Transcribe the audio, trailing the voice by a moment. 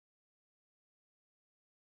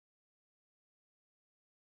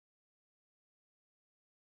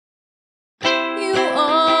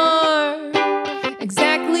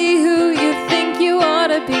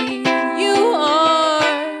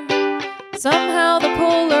somehow the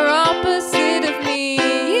polar opposite of me.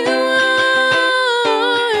 You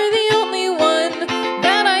are the only one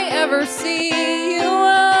that I ever see. You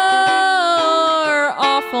are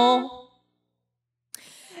awful.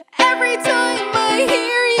 Every time I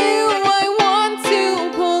hear you, I want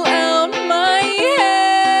to pull out my hair.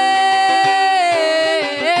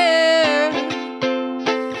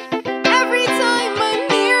 Every time I'm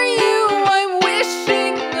near you, I'm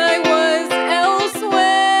wishing I was elsewhere.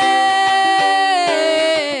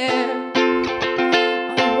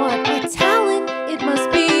 Oh, what a talent it must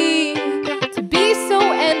be to be so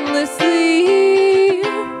endlessly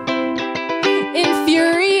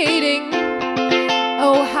infuriating.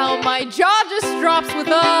 Oh, how my jaw just drops with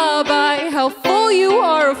awe by how full you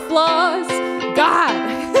are of flaws. God,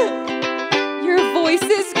 your voice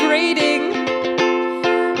is grating,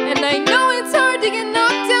 and I know it's hard to get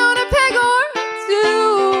knocked down a peg or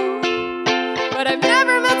two, but I've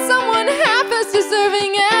never met someone half as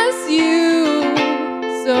deserving as you.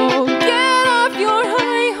 So get off your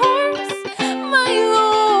high horse, my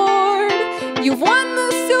lord. You've won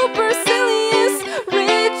the supercilious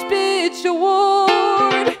rich bitch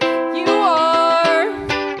award. You are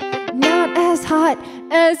not as hot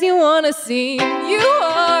as you wanna seem. You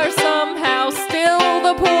are somehow still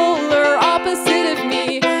the polar opposite of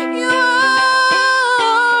me. You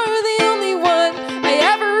are the only one I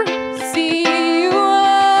ever see. You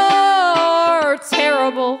are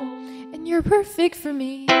terrible, and you're perfect for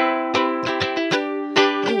me.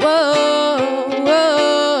 Whoa,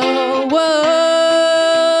 whoa, whoa.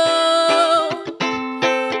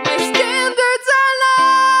 My standards are low.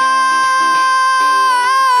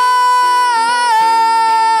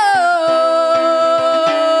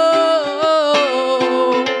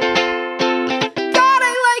 God,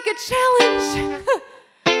 I like a challenge,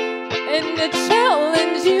 and a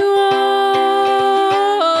challenge you are.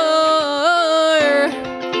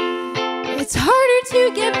 It's harder to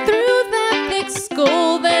get through that thick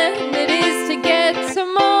skull than it is to get to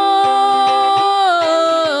Mars.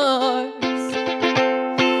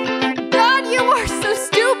 God, you are so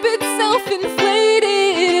stupid,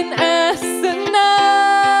 self-inflated, and asinine.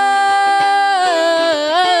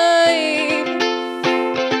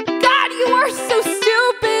 God, you are so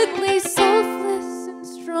stupidly selfless and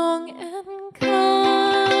strong and kind.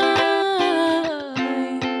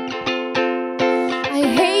 I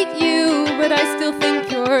hate you, but I still think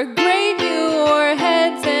you're great. You are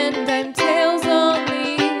heads and I'm tails on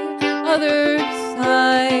the other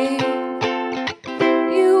side.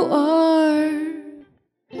 You are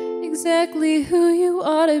exactly who you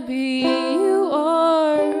ought to be. You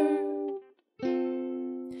are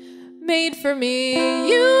made for me.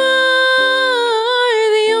 You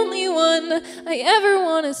are the only one I ever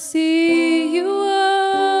want to see. You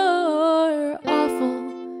are awful,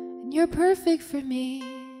 and you're perfect for me.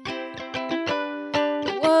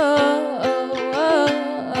 Whoa, whoa,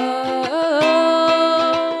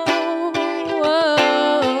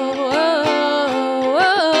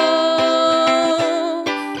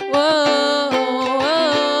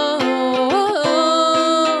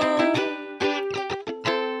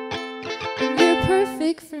 and you're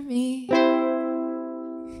perfect for me.